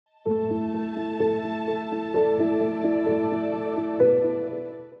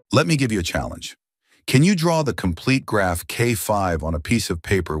Let me give you a challenge. Can you draw the complete graph K5 on a piece of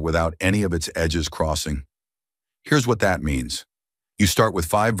paper without any of its edges crossing? Here's what that means. You start with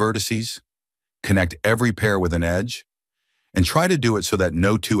 5 vertices, connect every pair with an edge, and try to do it so that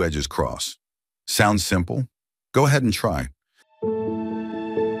no 2 edges cross. Sounds simple? Go ahead and try.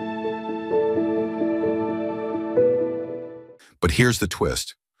 But here's the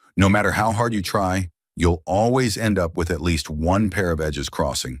twist. No matter how hard you try, you'll always end up with at least one pair of edges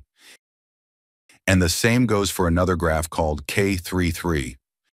crossing. And the same goes for another graph called K33,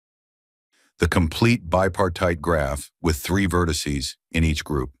 the complete bipartite graph with 3 vertices in each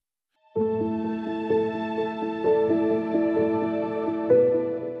group.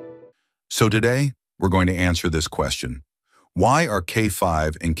 So today, we're going to answer this question. Why are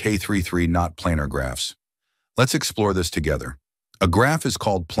K5 and K33 not planar graphs? Let's explore this together. A graph is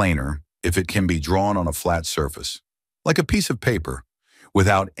called planar if it can be drawn on a flat surface, like a piece of paper,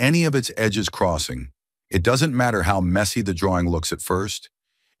 without any of its edges crossing. It doesn't matter how messy the drawing looks at first.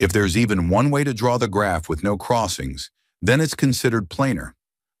 If there's even one way to draw the graph with no crossings, then it's considered planar.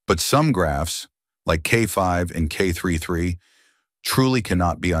 But some graphs, like K5 and K33, truly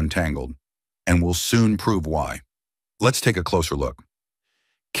cannot be untangled, and we'll soon prove why. Let's take a closer look.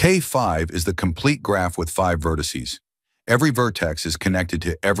 K5 is the complete graph with 5 vertices. Every vertex is connected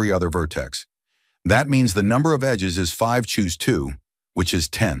to every other vertex. That means the number of edges is 5 choose 2, which is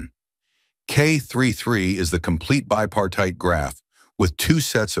 10. K33 is the complete bipartite graph with 2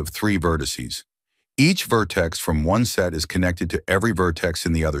 sets of 3 vertices. Each vertex from one set is connected to every vertex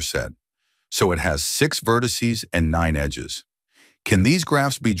in the other set, so it has 6 vertices and 9 edges. Can these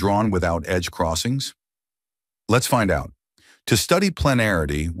graphs be drawn without edge crossings? Let's find out. To study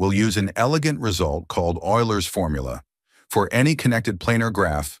planarity, we'll use an elegant result called Euler's formula. For any connected planar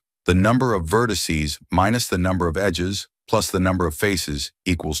graph, the number of vertices minus the number of edges plus the number of faces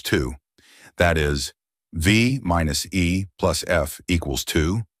equals 2. That is, V minus E plus F equals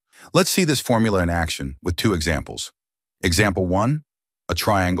 2. Let's see this formula in action with 2 examples. Example 1, a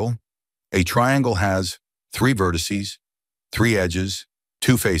triangle. A triangle has 3 vertices, 3 edges,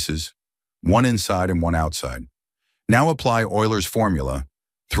 2 faces, 1 inside and 1 outside. Now apply Euler's formula,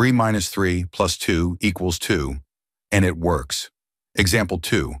 3 minus 3 plus 2 equals 2, and it works. Example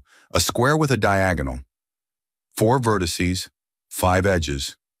 2, a square with a diagonal. 4 vertices, 5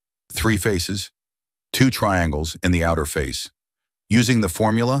 edges, 3 faces, 2 triangles in the outer face. Using the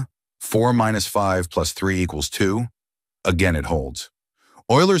formula, 4 minus 5 plus 3 equals 2, again it holds.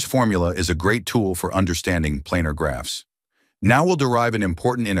 Euler's formula is a great tool for understanding planar graphs. Now we'll derive an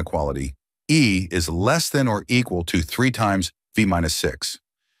important inequality. E is less than or equal to 3 times V minus 6.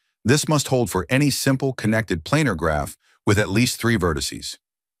 This must hold for any simple connected planar graph with at least 3 vertices.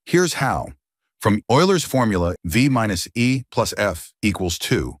 Here's how. From Euler's formula, V minus E plus F equals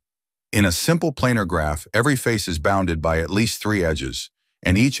 2. In a simple planar graph, every face is bounded by at least 3 edges,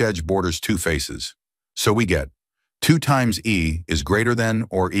 and each edge borders 2 faces. So we get 2 times E is greater than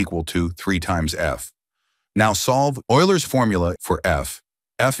or equal to 3 times F. Now solve Euler's formula for F.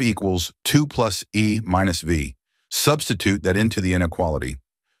 F equals 2 plus E minus V. Substitute that into the inequality.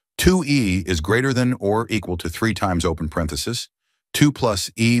 2E is greater than or equal to 3 times open parenthesis, 2 plus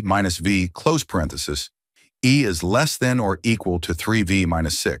E minus V close parenthesis. E is less than or equal to 3V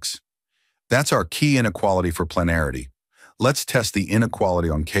minus 6. That's our key inequality for planarity. Let's test the inequality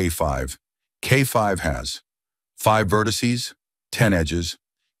on K5. K5 has 5 vertices, 10 edges.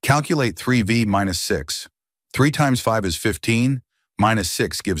 Calculate 3V minus 6. 3 times 5 is 15, minus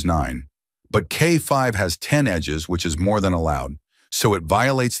 6 gives 9. But K5 has 10 edges, which is more than allowed, so it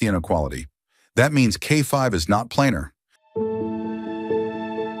violates the inequality. That means K5 is not planar.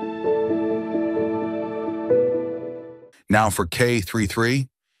 Now for K33,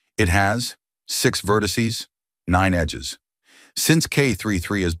 it has 6 vertices, 9 edges. Since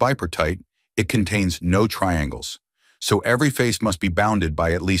K33 is bipartite, it contains no triangles, so every face must be bounded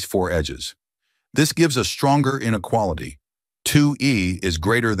by at least 4 edges. This gives a stronger inequality. 2E is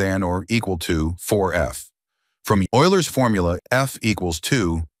greater than or equal to 4F. From Euler's formula, F equals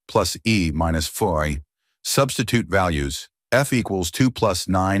 2 plus E minus 4. Substitute values. F equals 2 plus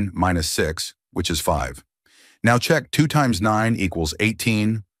 9 minus 6, which is 5. Now check 2 times 9 equals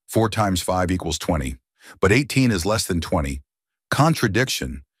 18, 4 times 5 equals 20. But 18 is less than 20.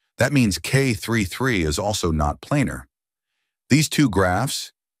 Contradiction. That means K33 is also not planar. These 2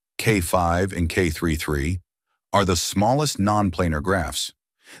 graphs, K5 and K33, are the smallest non-planar graphs.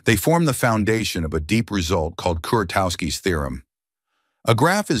 They form the foundation of a deep result called Kuratowski's theorem. A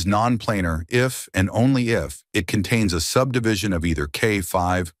graph is non-planar if and only if it contains a subdivision of either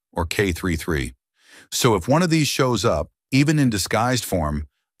K5 or K33. So if one of these shows up, even in disguised form,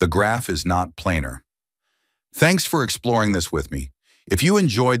 The graph is not planar. Thanks for exploring this with me. If you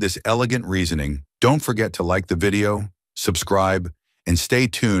enjoyed this elegant reasoning, don't forget to like the video, subscribe, and stay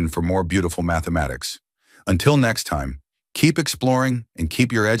tuned for more beautiful mathematics. Until next time, keep exploring and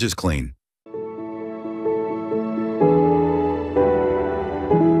keep your edges clean.